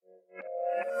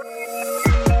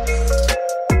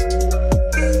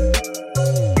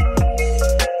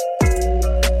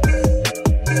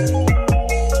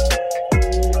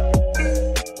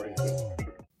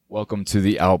to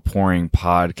the Outpouring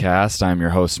Podcast. I'm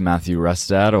your host, Matthew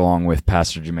Restad, along with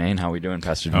Pastor Jermaine. How are we doing,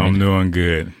 Pastor Jermaine? I'm doing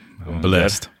good. I'm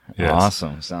blessed. Yes.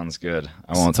 Awesome. Sounds good.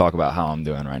 I won't talk about how I'm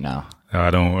doing right now.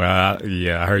 I don't. I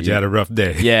heard you had a rough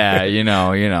day. Yeah, you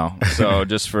know. So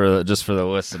just for the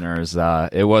listeners,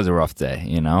 it was a rough day,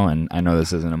 and I know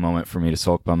this isn't a moment for me to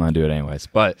sulk, but I'm gonna do it anyways.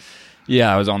 But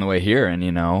yeah, I was on the way here, and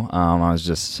I was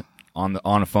just on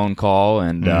a phone call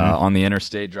and on the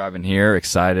interstate driving here,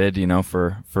 excited,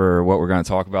 for what we're gonna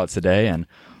talk about today, and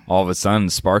all of a sudden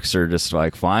sparks are just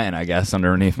like flying, I guess,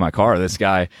 underneath my car. This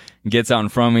guy gets out in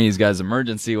front of me. He's got his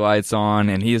emergency lights on,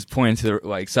 and he is pointing to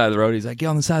the side of the road. He's like, "Get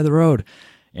on the side of the road."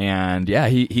 And yeah,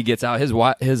 he gets out.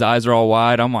 His eyes are all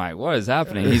wide. I'm like, "What is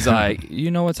happening?" He's like, "You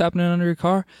know what's happening under your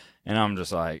car?" And I'm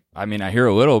just like, I hear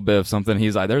a little bit of something.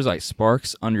 He's like, "There's like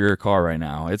sparks under your car right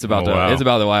now. It's about to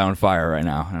light on fire right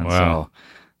now." And so,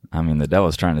 the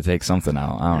devil's trying to take something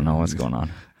out. I don't know what's going on.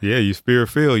 Yeah, you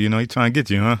spirit-filled, he's trying to get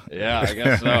you, huh? Yeah,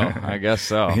 I guess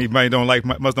so. He must don't like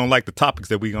the topics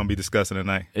that we're going to be discussing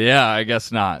tonight. Yeah, I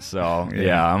guess not. So,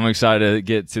 yeah, I'm excited to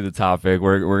get to the topic.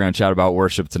 We're going to chat about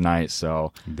worship tonight,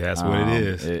 so. That's what it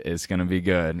is. It's going to be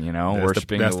good,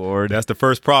 worshiping the Lord. That's the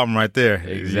first problem right there.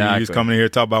 Exactly. He's coming here to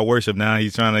talk about worship. Now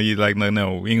he's trying to,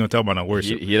 no, we ain't going to talk about no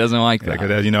worship. He doesn't like that.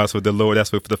 That's what the Lord,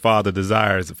 that's what the Father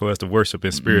desires, for us to worship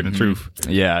in spirit and truth.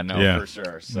 Yeah, for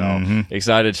sure. So,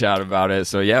 excited to chat about it.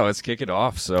 So, yeah, let's kick it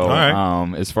off. So,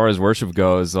 right. As far as worship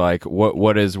goes, like,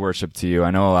 what is worship to you?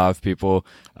 I know a lot of people,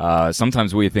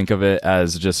 sometimes we think of it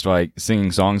as just like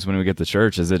singing songs when we get to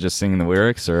church. Is it just singing the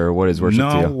lyrics, or what is worship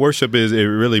to you? No, worship it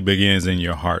really begins in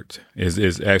your heart.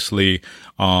 Is actually,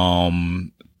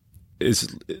 the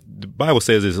Bible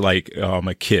says it's like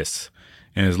a kiss.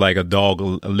 And it's like a dog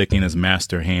licking his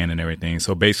master hand and everything.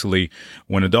 So basically,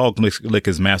 when a dog lick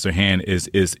his master hand,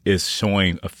 is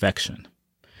showing affection.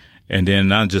 And then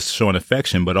not just showing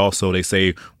affection, but also they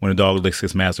say when a dog licks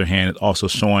his master hand, it's also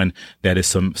showing that it's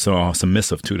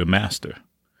submissive to the master.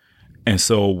 And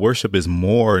so worship is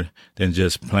more than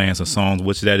just playing some songs,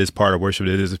 which that is part of worship.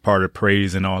 It is part of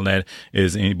praise and all that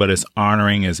but it's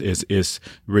honoring, is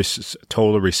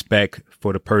total respect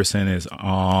for the person, is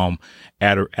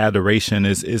adoration,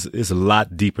 is a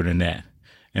lot deeper than that.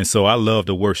 And so I love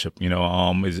to worship,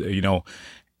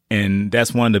 and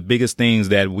that's one of the biggest things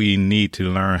that we need to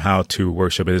learn how to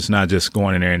worship. It's not just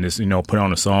going in there and just, put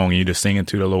on a song and you just singing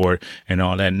to the Lord and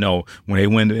all that. No, when they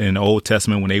went in the Old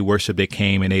Testament, when they worshiped, they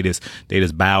came and they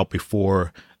just bowed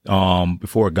before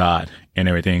God and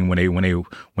everything when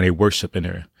they worship in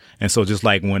there. And so just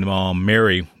like when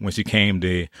Mary, when she came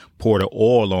to pour the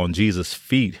oil on Jesus'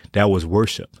 feet, that was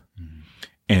worship.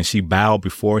 And she bowed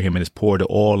before him and just poured the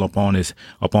oil upon his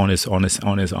head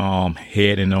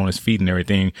and on his feet and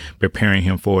everything, preparing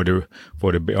him for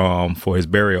his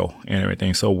burial and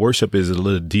everything. So worship is a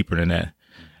little deeper than that.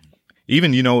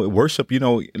 Even, worship, a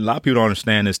lot of people don't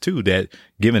understand this too, that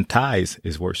giving tithes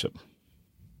is worship.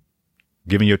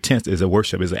 Giving your tenth is a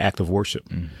worship, is an act of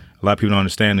worship. A lot of people don't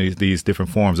understand these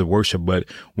different forms of worship, but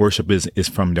worship is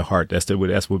from the heart. That's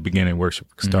what beginning worship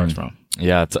starts from.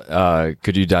 Yeah.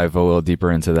 Could you dive a little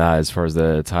deeper into that as far as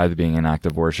the tithe being an act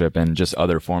of worship and just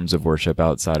other forms of worship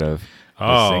outside of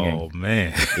singing? Oh,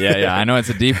 man. Yeah. I know it's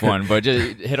a deep one, but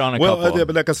just hit on a couple. Well,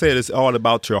 but like I said, it's all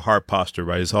about your heart posture,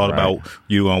 right? It's all about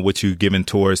you, what you giving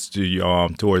towards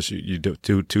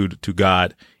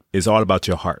God. It's all about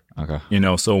your heart. Okay.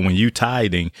 So when you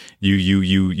tithing,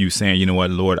 you saying, you know what,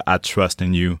 Lord, I trust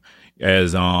in you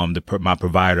as my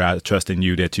provider. I trust in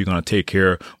you that you're going to take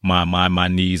care of my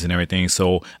needs and everything.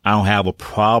 So I don't have a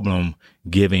problem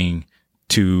giving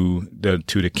to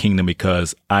the kingdom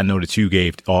because I know that you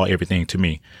gave everything to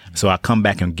me. So I come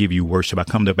back and give you worship. I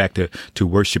come back to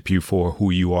worship you for who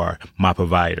you are, my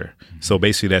provider. So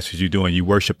basically that's what you're doing. You're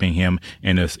worshiping him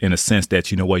in a sense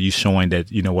that, you're showing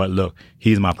that, look,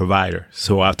 he's my provider.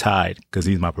 So I'll tithe because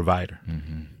he's my provider.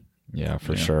 Mm-hmm. Yeah,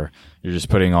 for sure. You're just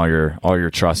putting all your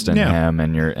trust in him,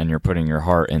 and you're putting your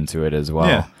heart into it as well.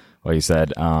 Yeah. Well, you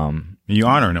said, you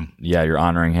honoring him. Yeah, you're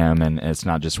honoring him, and it's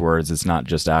not just words, it's not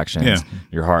just actions. Yeah.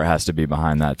 Your heart has to be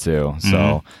behind that too.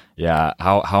 So, yeah,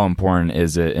 how important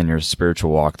is it in your spiritual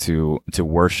walk to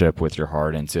worship with your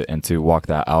heart and to walk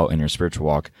that out in your spiritual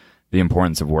walk? The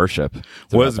importance of worship.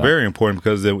 Well, it's very important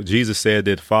because Jesus said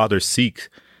that Father seeks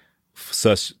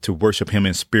such to worship him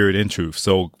in spirit and truth.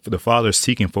 So the Father is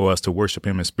seeking for us to worship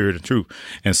him in spirit and truth.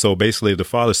 And so basically the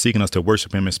Father seeking us to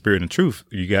worship him in spirit and truth,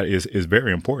 is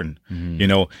very important.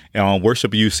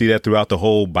 Worship, you see that throughout the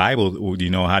whole Bible,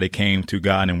 how they came to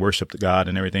God and worshiped God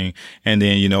and everything. And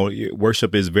then,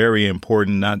 worship is very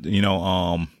important. Not,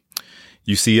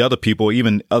 you see other people,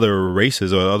 even other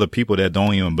races or other people that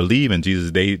don't even believe in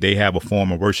Jesus, they have a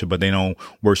form of worship, but they don't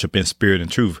worship in spirit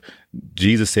and truth.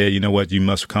 Jesus said, you know what, you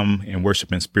must come and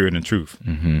worship in spirit and truth.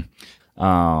 Mm-hmm.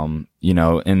 You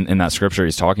know, in that scripture,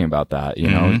 he's talking about that, you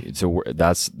know, so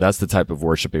that's the type of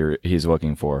worship he's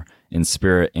looking for, in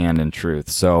spirit and in truth.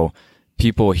 So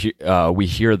people, we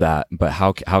hear that, but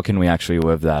how can we actually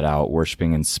live that out,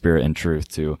 worshiping in spirit and truth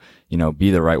to, you know,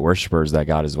 be the right worshipers that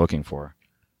God is looking for?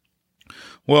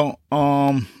 Well,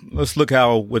 let's look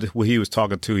what he was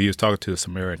talking to. He was talking to a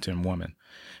Samaritan woman,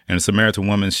 and the Samaritan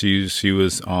woman, she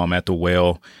was, at the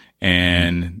well,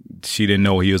 and she didn't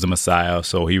know he was a Messiah.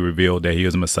 So he revealed that he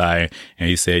was a Messiah. And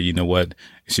he said, you know what?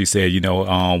 She said, you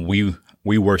know,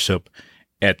 we worship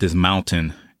at this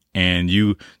mountain, and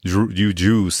you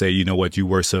Jews say, you know what? You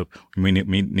worship, we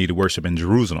need to worship in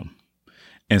Jerusalem.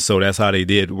 And so that's how they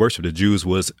did worship. The Jews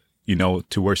was, you know,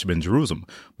 to worship in Jerusalem.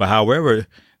 But however,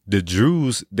 the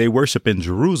Jews, they worship in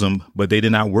Jerusalem, but they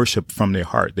did not worship from their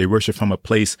heart. They worship from a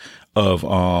place of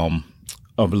law.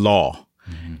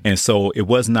 Mm-hmm. And so it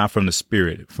was not from the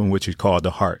spirit, from which he called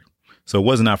the heart. So it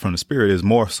was not from the spirit. It's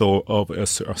more so of a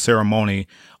ceremonial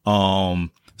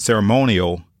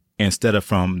instead of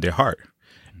from their heart.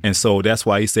 Mm-hmm. And so that's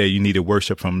why he said you need to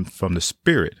worship from the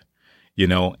spirit, you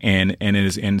know, and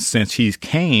since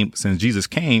Jesus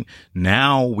came,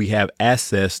 now we have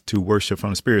access to worship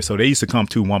from the spirit. So they used to come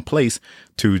to one place,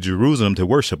 to Jerusalem, to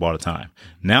worship all the time.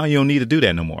 Now you don't need to do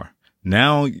that no more.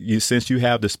 Now, since you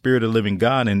have the Spirit of the living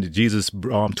God and Jesus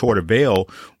tore the veil,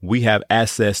 we have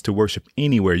access to worship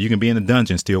anywhere. You can be in a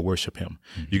dungeon, still worship Him.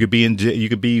 Mm-hmm. You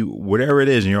could be whatever it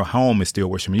is in your home and still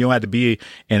worship Him. You don't have to be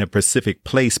in a specific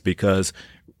place, because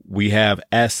we have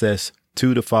access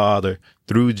to the Father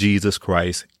through Jesus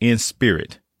Christ in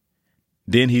spirit.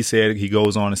 Then he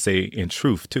goes on to say in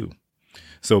truth too.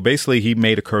 So basically, he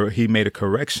made a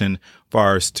correction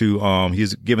far as to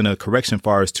he's given a correction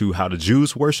far as to how the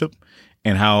Jews worship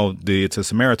and how the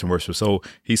Samaritan worship. So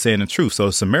he's saying the truth.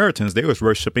 So Samaritans, they was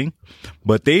worshiping,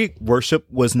 but they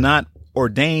worship was not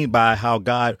ordained by how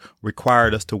God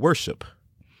required us to worship,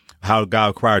 how God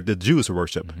required the Jews to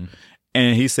worship. Mm-hmm.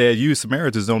 And he said, you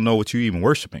Samaritans don't know what you even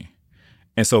worshiping.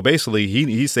 And so basically,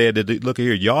 he said that, look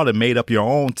here, y'all have made up your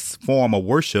own form of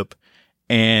worship,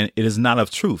 and it is not of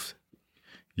truth.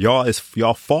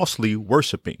 Y'all falsely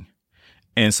worshiping.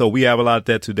 And so we have a lot of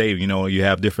that today. You know, you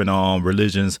have different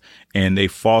religions, and they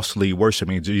falsely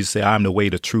worshiping. You say, I'm the way,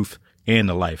 the truth, and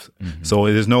the life. Mm-hmm. So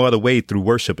there's no other way through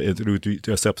worship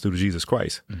except through Jesus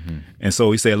Christ. Mm-hmm. And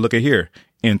so he said, look at here,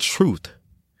 in truth.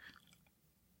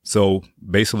 So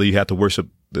basically, you have to worship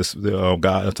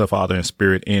God, the Father, in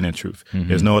spirit and in truth. Mm-hmm.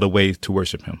 There's no other way to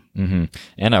worship Him. Mm-hmm.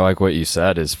 And I like what you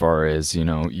said as far as, you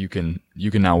know, you can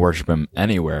now worship Him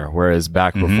anywhere. Whereas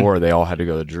back mm-hmm. before, they all had to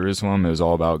go to Jerusalem. It was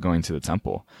all about going to the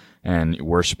temple and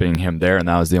worshiping Him there, and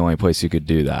that was the only place you could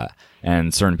do that.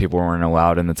 And certain people weren't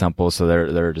allowed in the temple, so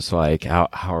they're just like, how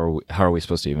are we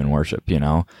supposed to even worship, you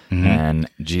know? Mm-hmm. And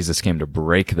Jesus came to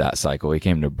break that cycle. He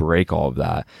came to break all of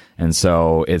that. And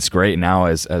so it's great now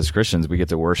as Christians, we get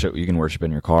to worship. You can worship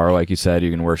in your car, like you said.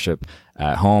 You can worship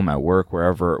at home, at work,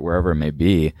 wherever it may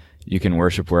be. You can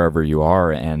worship wherever you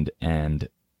are and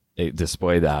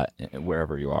display that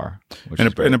wherever you are. And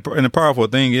the powerful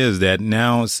thing is that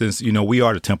now, since, you know, we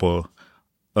are the temple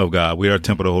of God, we are the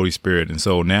temple of the Holy Spirit, and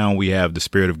so now we have the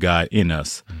Spirit of God in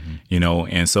us, mm-hmm. you know,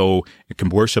 and so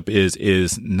worship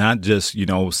is not just, you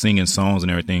know, singing songs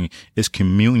and everything. It's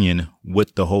communion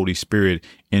with the Holy Spirit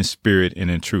in spirit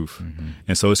and in truth, mm-hmm.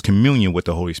 and so it's communion with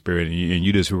the Holy Spirit, and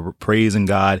you just praising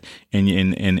God and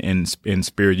in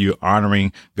spirit. You're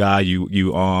honoring God. You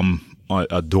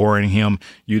adoring Him.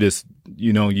 You just,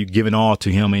 you know, you giving all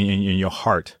to Him in your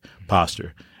heart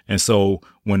posture. And so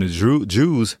when the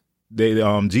Jews,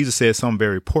 Jesus said something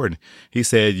very important. He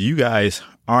said, you guys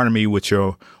honor me with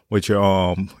your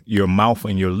mouth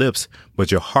and your lips, but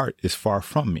your heart is far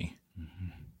from me. Mm-hmm.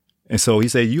 And so he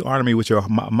said, you honor me with your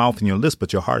mouth and your lips,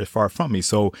 but your heart is far from me.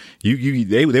 So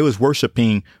they was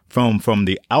worshiping from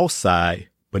the outside,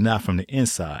 but not from the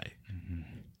inside. Mm-hmm.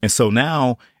 And so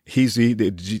now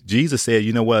Jesus said,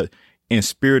 you know what, in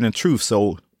spirit and truth.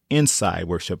 So inside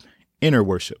worship, inner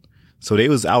worship. So they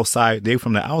was outside. They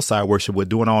from the outside worship were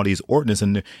doing all these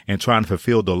ordinances and trying to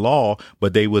fulfill the law,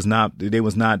 but they was not.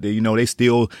 You know, they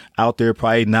still out there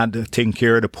probably not taking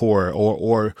care of the poor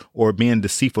or being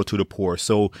deceitful to the poor.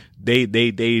 So they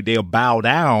bow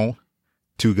down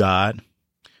to God,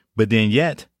 but then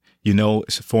yet, you know,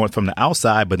 from the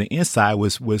outside, but the inside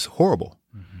was horrible.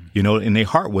 Mm-hmm. and their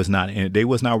heart was not, and they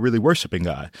was not really worshiping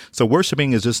God. So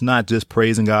worshiping is just not just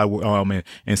praising God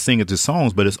and singing the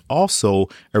songs, but it's also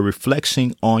a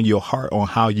reflection on your heart, on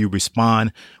how you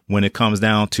respond when it comes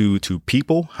down to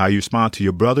people, how you respond to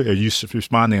your brother, are you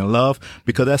responding in love?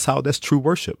 Because that's true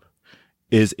worship.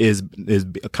 Is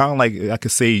kind of like, I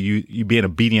could say you being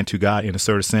obedient to God in a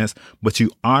certain sense, but you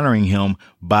honoring Him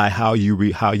by how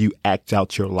you act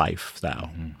out your lifestyle,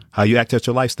 how you act out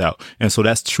your lifestyle, and so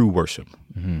that's true worship.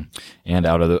 And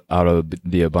out of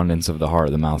the abundance of the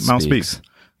heart, the mouth speaks.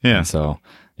 Yeah. And so,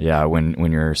 yeah,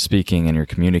 when you're speaking and you're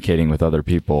communicating with other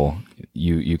people,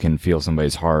 you can feel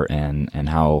somebody's heart and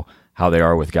how they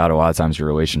are with God. A lot of times your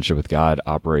relationship with God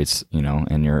operates,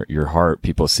 in your heart.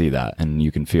 People see that and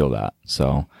you can feel that.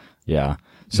 So, yeah.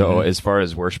 So as far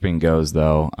as worshiping goes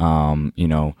though,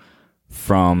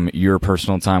 from your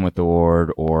personal time with the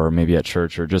Lord or maybe at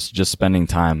church or just spending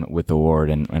time with the Lord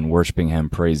and worshiping Him,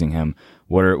 praising Him,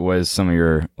 what was some of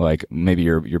your, like, maybe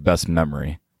your best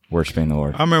memory worshiping the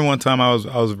Lord? I remember one time I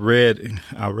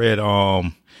read,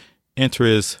 enter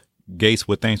His gates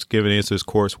with thanksgiving, enter His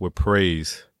courts with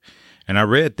praise. And I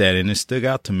read that and it stuck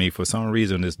out to me for some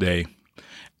reason this day.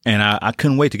 And I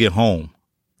couldn't wait to get home.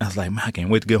 I was like, man, I can't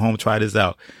wait to get home and try this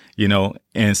out,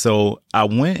 And so I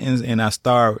went and I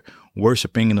started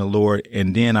worshiping in the Lord,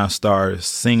 and then I started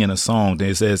singing a song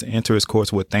that says, enter His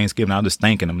courts with thanksgiving. I was just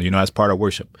thanking Him, that's part of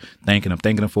worship. Thanking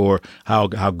Him for how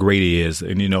great He is.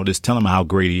 And, just telling Him how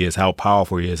great He is, how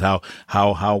powerful He is, how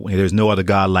there's no other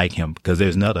God like Him, because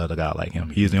there's no other God like Him.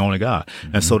 He's the only God.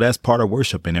 And so that's part of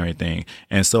worship and everything.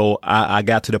 And so I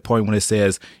got to the point when it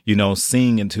says,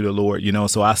 sing into the Lord,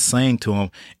 so I sang to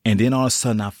Him, and then all of a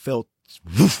sudden I felt,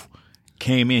 woof,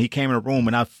 came in. He came in the room,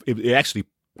 and it actually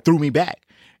threw me back.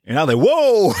 And I was like,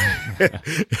 whoa,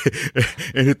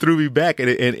 and it threw me back.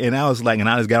 And I was like, and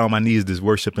I just got on my knees, just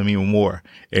worshiping Him even more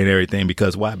and everything.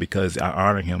 Because why? Because I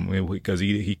honor Him, because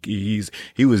he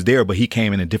was there, but He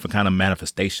came in a different kind of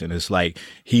manifestation. It's like,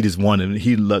 He just wanted,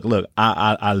 look,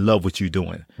 I love what you're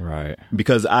doing. Right.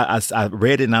 Because I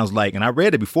read it and I was like, and I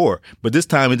read it before, but this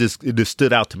time it just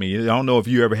stood out to me. I don't know if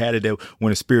you ever had it that when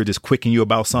the Spirit just quicken you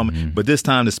about something, but this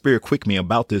time the Spirit quickened me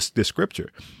about this scripture.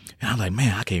 And I'm like,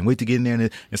 man, I can't wait to get in there.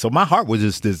 And so my heart was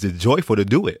just joyful to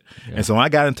do it. Yeah. And so I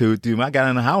got in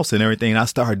the house and everything, and I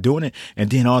started doing it.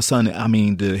 And then all of a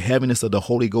sudden, the heaviness of the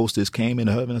Holy Ghost just came in,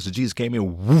 the heaviness of Jesus came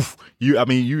in, woof.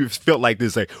 You felt like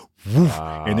this, like, woof.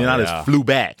 And then I just flew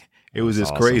back. It was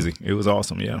just awesome. Crazy. It was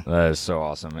awesome. Yeah. That is so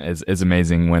awesome. It's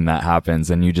amazing when that happens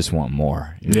and you just want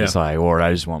more. You're just like, Lord,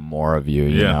 I just want more of you,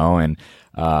 you know? And,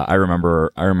 I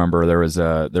remember there was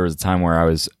a time where I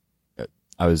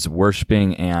was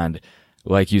worshiping, and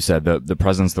like you said, the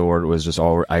presence of the Lord was just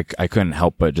I couldn't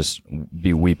help but just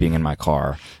be weeping in my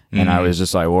car. And I was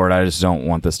just like, Lord, I just don't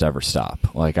want this to ever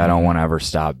stop. Like, I don't want to ever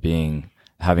stop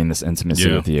having this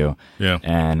intimacy with you. Yeah.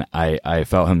 And I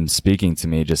felt Him speaking to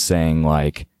me, just saying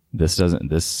like, this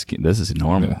is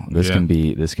normal. This can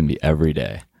be every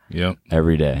day. Yep.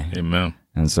 Every day. Amen.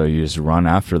 And so you just run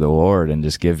after the Lord and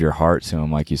just give your heart to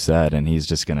Him, like you said, and He's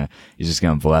just gonna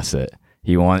bless it.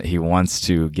 He wants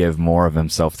to give more of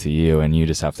Himself to you, and you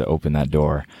just have to open that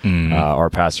door. Our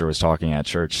pastor was talking at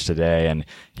church today, and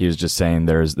he was just saying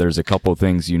there's a couple of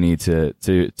things you need to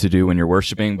do when you're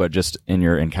worshiping, but just in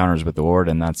your encounters with the Lord.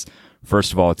 And that's,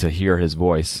 first of all, to hear His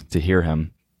voice, to hear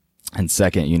Him. And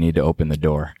second, you need to open the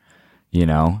door,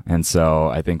 And so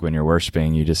I think when you're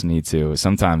worshiping, you just need to,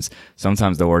 sometimes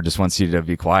the Lord just wants you to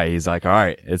be quiet. He's like, all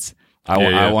right,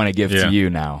 I want to give to you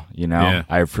now, Yeah.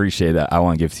 I appreciate that. I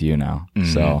want to give to you now.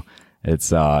 So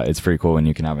it's pretty cool when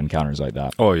you can have encounters like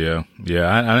that. Oh yeah. Yeah.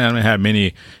 I haven't had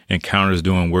many encounters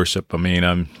doing worship. I mean,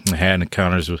 I had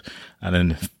encounters I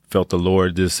didn't felt the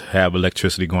Lord just have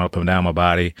electricity going up and down my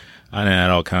body. I had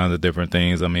all kinds of different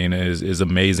things. I mean, it's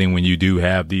amazing when you do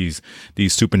have these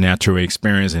supernatural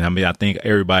experiences. And I mean, I think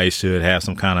everybody should have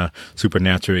some kind of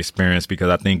supernatural experience, because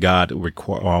I think God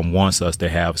wants us to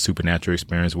have supernatural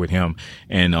experience with Him,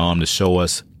 and to show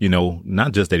us,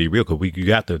 not just that He's real, because you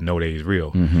got to know that He's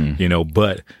real,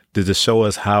 but to just show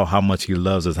us how much He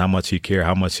loves us, how much He cares,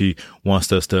 how much He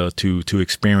wants us to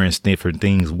experience different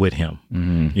things with Him,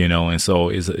 and so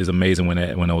it's amazing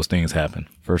when those things happen.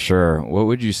 For sure. What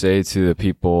would you say to the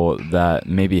people that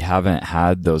maybe haven't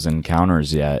had those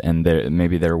encounters yet, and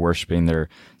maybe they're worshiping, they're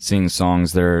singing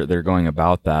songs, they're going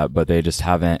about that, but they just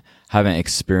haven't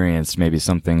experienced maybe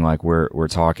something like we're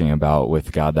talking about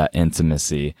with God, that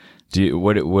intimacy?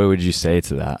 What would you say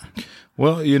to that?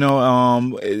 Well, it's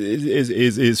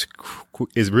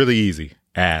really easy.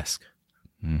 Ask.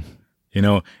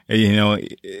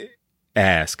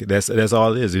 ask. That's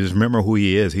all it is. Just remember who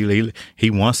he is. He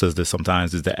wants us to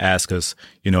sometimes is to ask us,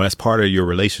 that's part of your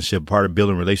relationship, part of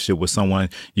building a relationship with someone.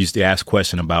 You used to ask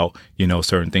question about,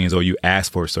 certain things, or you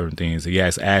ask for certain things. He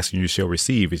asks, ask and you shall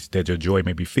receive, it's that your joy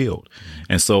may be filled.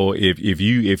 And so if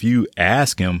you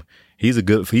ask him, he's a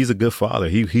good father.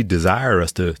 He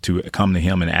desires us to come to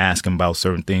him and ask him about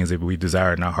certain things if we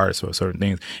desire in our hearts or certain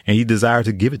things. And he desires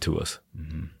to give it to us.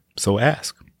 Mm-hmm. So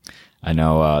ask. I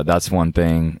know that's one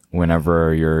thing.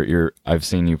 Whenever I've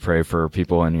seen you pray for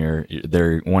people, and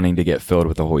they're wanting to get filled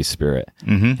with the Holy Spirit,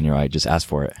 and you're like, just ask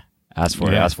for it, ask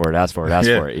for it, ask for it, ask for it, ask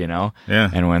for it. Yeah.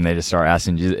 And when they just start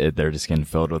asking, they're just getting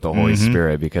filled with the Holy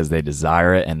Spirit because they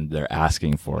desire it and they're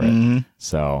asking for it.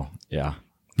 So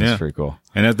that's pretty cool.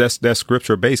 And that's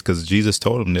scripture based, because Jesus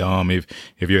told them,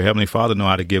 if your heavenly Father know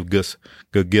how to give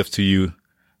good gifts to you.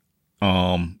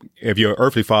 If your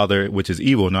earthly father, which is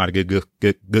evil, know how to give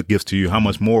good gifts to you, how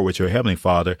much more would your heavenly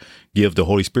Father give the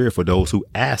Holy Spirit for those who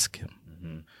ask him?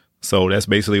 Mm-hmm. So that's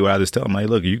basically what I just tell them. Like,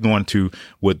 look, you're going to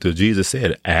what Jesus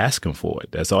said, ask him for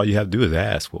it. That's all you have to do is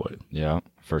ask for it. Yeah,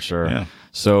 for sure. Yeah.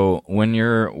 So when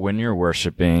you're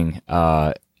worshiping,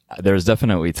 there's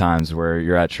definitely times where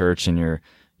you're at church and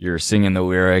you're singing the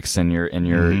lyrics and you're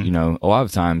a lot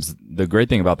of times, the great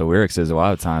thing about the lyrics is a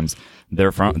lot of times they're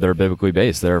biblically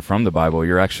based. They're from the Bible.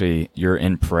 You're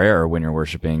in prayer when you're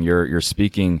worshiping. You're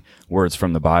speaking words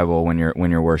from the Bible when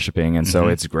you're worshiping. And so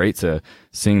it's great to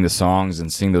sing the songs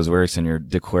and sing those lyrics and you're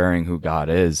declaring who God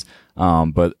is.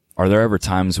 But are there ever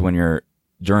times when you're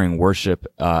during worship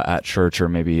at church or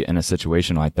maybe in a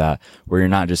situation like that where you're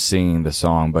not just singing the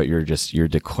song, but you're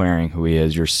declaring who he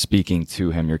is, you're speaking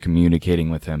to him, you're communicating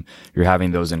with him, you're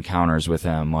having those encounters with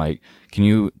him? Like, can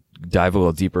you dive a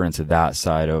little deeper into that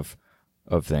side of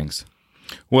things?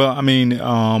 Well, I mean,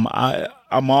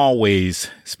 I'm always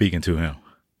speaking to him.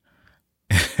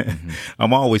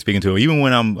 I'm always speaking to him. Even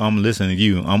when I'm listening to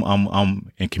you,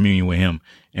 I'm in communion with him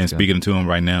and speaking to him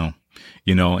right now.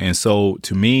 And so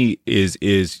to me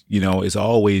it's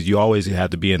always, you always have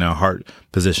to be in a heart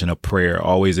position of prayer,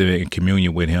 always in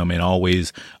communion with him and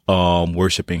always,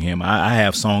 worshiping him. I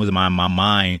have songs in my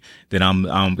mind that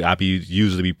I'll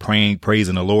usually be praying,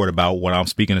 praising the Lord about what I'm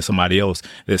speaking to somebody else.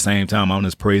 At the same time, I'm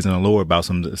just praising the Lord about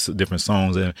some different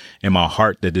songs in my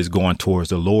heart that is going towards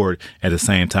the Lord at the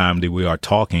same time that we are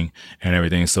talking and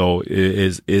everything. So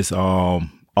it's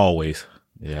always,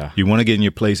 you want to get in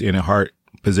your place in a heart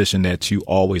position that you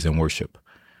always in worship.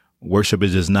 Worship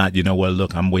is just not,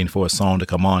 look, I'm waiting for a song to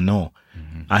come on. No,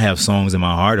 I have songs in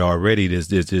my heart already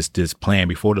that's playing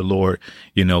before the Lord,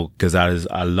 because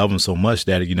I love him so much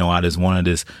that, I just want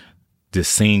to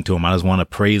just sing to him. I just want to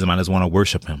praise him. I just want to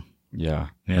worship him. Yeah,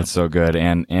 that's so good.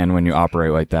 And when you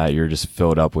operate like that, you're just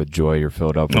filled up with joy. You're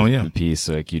filled up with peace.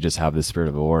 Like, you just have the Spirit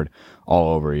of the Lord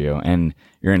all over you, and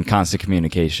you're in constant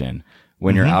communication.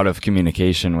 When you're out of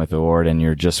communication with the Lord and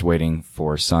you're just waiting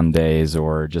for Sundays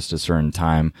or just a certain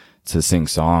time to sing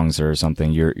songs or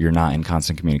something, you're not in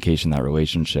constant communication. That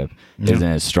relationship isn't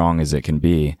as strong as it can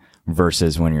be,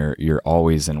 versus when you're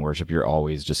always in worship, you're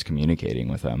always just communicating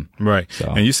with him. Right. So.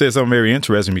 And you said something very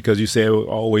interesting, because you said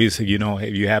always, you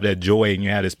have that joy and you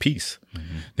have this peace.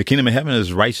 The kingdom of heaven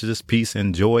is righteousness, peace,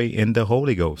 and joy in the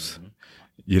Holy Ghost.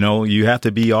 You have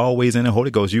to be always in the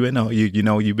Holy Ghost. You've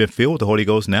been filled with the Holy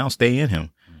Ghost. Now stay in him.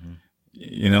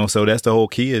 So that's the whole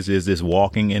key is this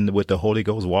walking with the Holy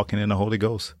Ghost, walking in the Holy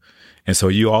Ghost. And so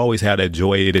you always have that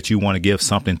joy that you want to give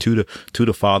something to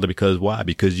the Father, because why?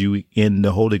 Because you in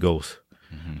the Holy Ghost.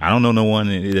 I don't know no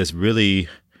one that's really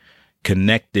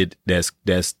connected,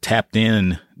 that's tapped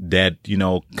in, that,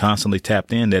 constantly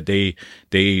tapped in, that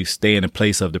they stay in a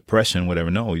place of depression,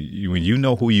 whatever. No, when you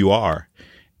know who you are,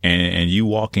 and you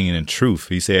walking in truth.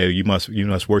 He said you must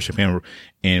worship him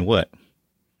in what?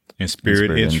 In spirit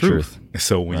and truth.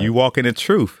 So when you walk in the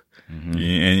truth, and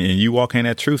you walk in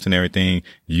that truth and everything,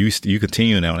 you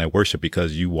continue in that worship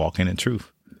because you walk in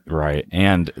truth. Right.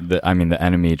 And the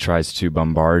enemy tries to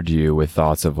bombard you with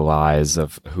thoughts of lies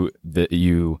of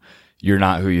you're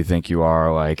not who you think you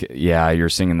are. Like, yeah, you're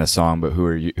singing this song, but who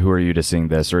are you to sing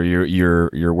this? Or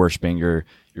you're worshiping, you're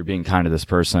being kind to this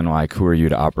person. Like, who are you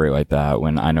to operate like that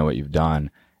when I know what you've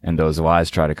done? And those lies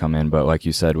try to come in. But like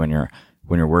you said, when you're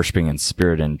worshiping in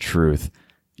spirit and truth,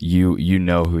 you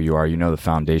know who you are, you know the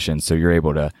foundation. So you're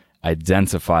able to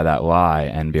identify that lie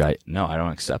and be like, no, I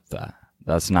don't accept that.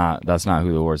 That's not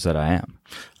who the Lord said I am.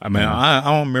 I mean, I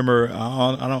don't remember.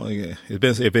 I don't.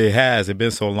 It's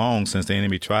been so long since the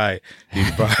enemy tried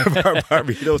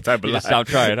probably those type of lies. Stop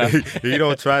trying. Huh? You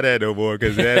don't try that no more,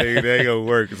 because that ain't gonna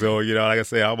work. So like I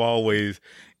say, I'm always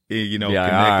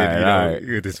connected,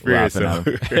 with the spirit. So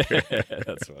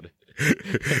that's funny.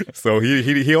 So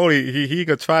he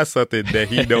gonna try something that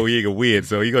he know he ain't gonna win.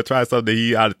 So he gonna try something that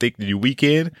he either think that you weak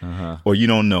in or you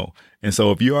don't know. And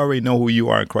so if you already know who you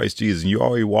are in Christ Jesus and you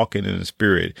already walking in the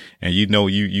spirit and you know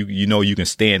you can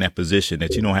stay in that position,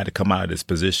 that you don't have to come out of this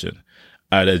position,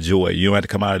 out of joy. You don't have to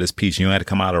come out of this peace. You don't have to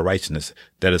come out of righteousness.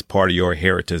 That is part of your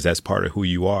inheritance. That's part of who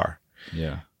you are.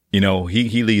 Yeah.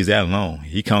 He leaves that alone.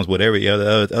 He comes with every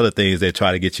other things that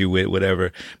try to get you with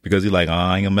whatever, because he's like, oh,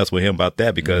 I ain't gonna mess with him about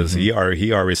that, because he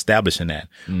already establishing that.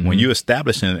 When you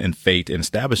establishing in faith and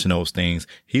establishing those things,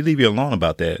 he leave you alone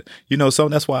about that. So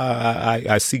that's why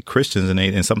I see Christians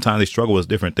and sometimes they struggle with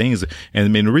different things. And I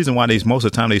mean, the reason why most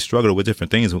of the time they struggle with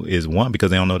different things is one,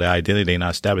 because they don't know their identity. They're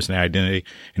not establishing their identity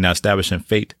and not establishing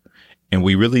faith. And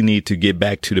we really need to get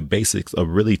back to the basics of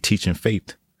really teaching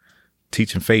faith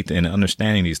and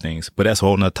understanding these things. But that's a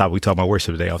whole nother topic. We talk about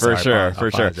worship today. For sure.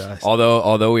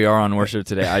 Although we are on worship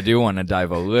today, I do want to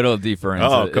dive a little deeper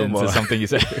into something you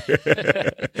said.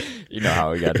 You know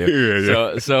how we got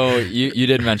to. Yeah. So you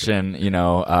did mention,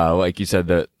 like you said,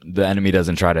 that the enemy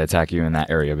doesn't try to attack you in that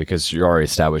area because you're already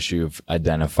established. You've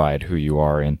identified who you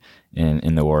are in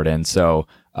the Lord. And so,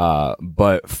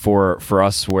 but for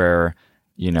us where,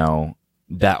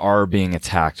 that are being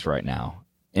attacked right now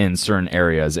in certain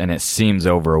areas, and it seems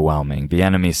overwhelming. The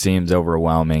enemy seems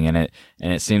overwhelming, and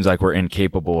it seems like we're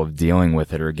incapable of dealing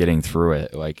with it or getting through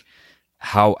it. Like,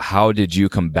 how did you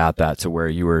combat that to where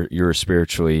you were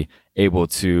spiritually able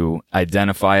to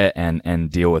identify it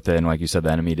and deal with it? And like you said,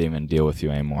 the enemy didn't even deal with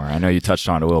you anymore. I know you touched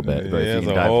on it a little bit, but if you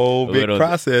can dive whole big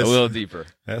process, a little deeper.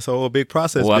 That's a whole big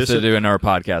process. We'll have to do another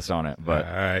podcast on it. But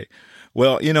all right.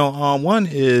 Well, one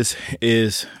is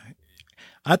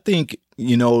I think,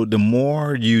 the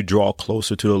more you draw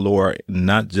closer to the Lord,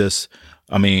 not just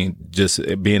being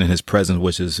in his presence,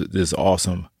 which is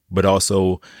awesome, but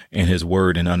also in his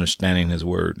word and understanding his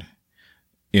word,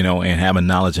 and having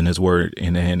knowledge in his word,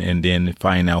 and then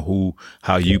finding out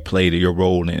how you played your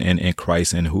role in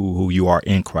Christ and who you are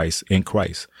in Christ. And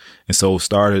so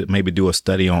maybe do a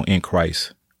study on in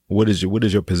Christ. What is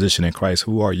your position in Christ?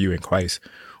 Who are you in Christ?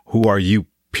 Who are you,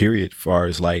 period, far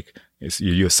as like,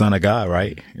 you're a son of God,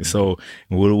 right? And so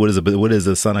what is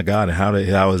the son of God, and how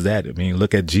is that? I mean,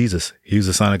 look at Jesus. He was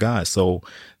the son of God. So,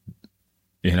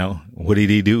 what did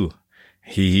he do?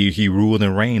 He ruled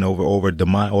and reigned over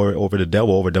the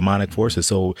devil, over demonic forces.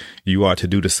 So you are to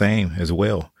do the same as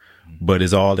well, but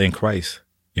it's all in Christ.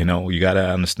 You got to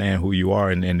understand who you are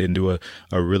and then do a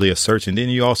search. And then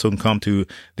you also can come to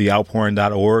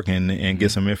theoutpouring.org and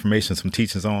get some information, some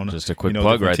teachings on. Just a quick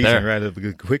plug right there. Right,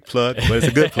 a quick plug, but it's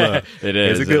a good plug. It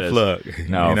is. It's a good plug.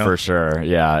 No, for sure.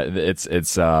 Yeah.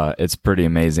 It's pretty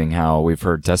amazing how we've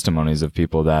heard testimonies of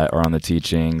people that are on the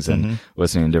teachings and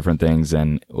listening to different things.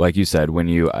 And like you said, when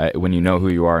you know who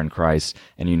you are in Christ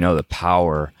and you know the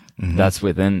power that's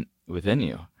within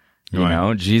you.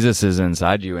 Jesus is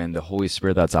inside you, and the Holy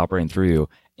Spirit that's operating through you,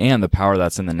 and the power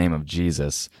that's in the name of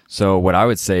Jesus. So what I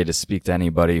would say to speak to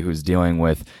anybody who's dealing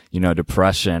with,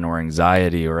 depression or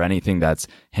anxiety or anything that's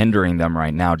hindering them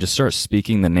right now, just start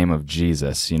speaking the name of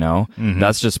Jesus,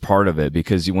 That's just part of it,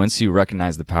 because once you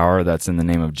recognize the power that's in the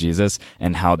name of Jesus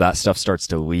and how that stuff starts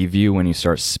to leave you when you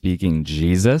start speaking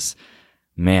Jesus,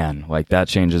 man, like that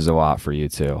changes a lot for you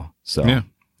too. So,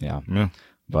 yeah.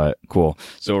 But cool.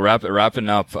 So wrapping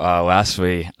up,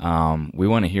 lastly, we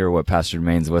want to hear what Pastor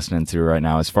Jermaine's listening to right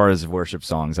now as far as worship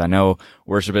songs. I know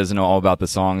worship isn't all about the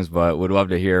songs, but would love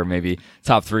to hear maybe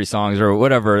top 3 songs or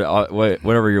whatever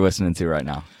you're listening to right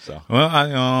now. So, well,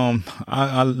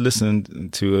 I listen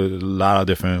to a lot of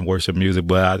different worship music,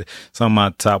 but some of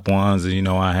my top ones, I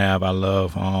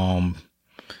love,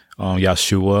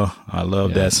 Yeshua. I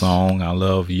love that song. I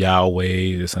love Yahweh.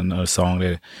 It's another song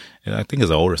that I think it's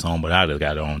an older song, but I just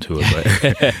got on to it. But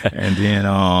and then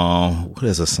what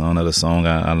is another song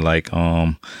I like?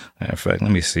 Matter of fact,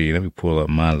 let me see. Let me pull up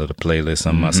my little playlist.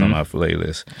 Some of my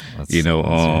playlist.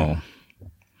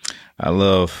 I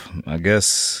love, I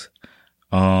guess,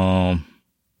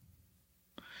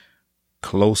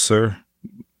 Closer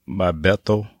by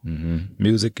Bethel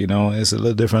music. It's a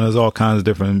little different. There's all kinds of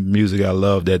different music I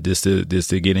love that just to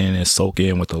get in and soak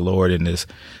in with the Lord, and this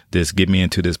get me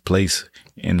into this place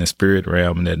in the spirit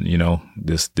realm, that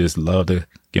this love to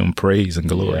give him praise and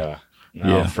glory.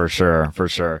 Yeah, for sure.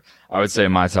 I would say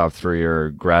my top 3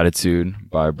 are Gratitude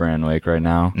by Brandon Lake right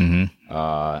now.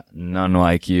 None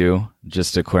Like You,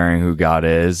 just declaring who God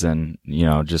is, and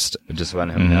just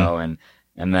letting him know, and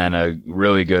then a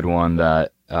really good one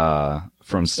that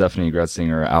from Stephanie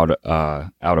Gretzinger,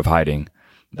 Out of Hiding.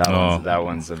 That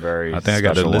one's a very. I think I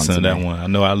got to listen to that me. one. I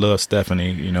know I love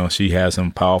Stephanie. She has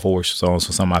some powerful worship songs.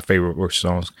 So some of my favorite worship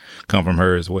songs come from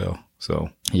her as well.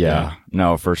 So yeah,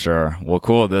 no, for sure. Well,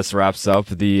 cool. This wraps up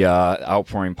the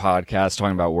Outpouring podcast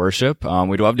talking about worship.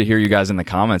 We'd love to hear you guys in the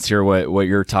comments, hear what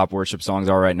your top worship songs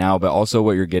are right now, but also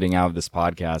what you're getting out of this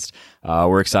podcast.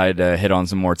 We're excited to hit on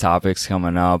some more topics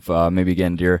coming up. Maybe get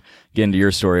into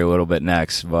your story a little bit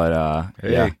next. But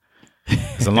yeah.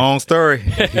 It's a long story.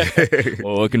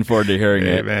 Well, looking forward to hearing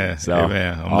it. Man. So,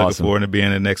 I'm looking forward to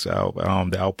being the next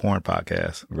the Outpouring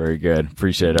podcast. Very good.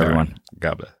 Appreciate it, everyone.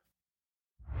 God bless.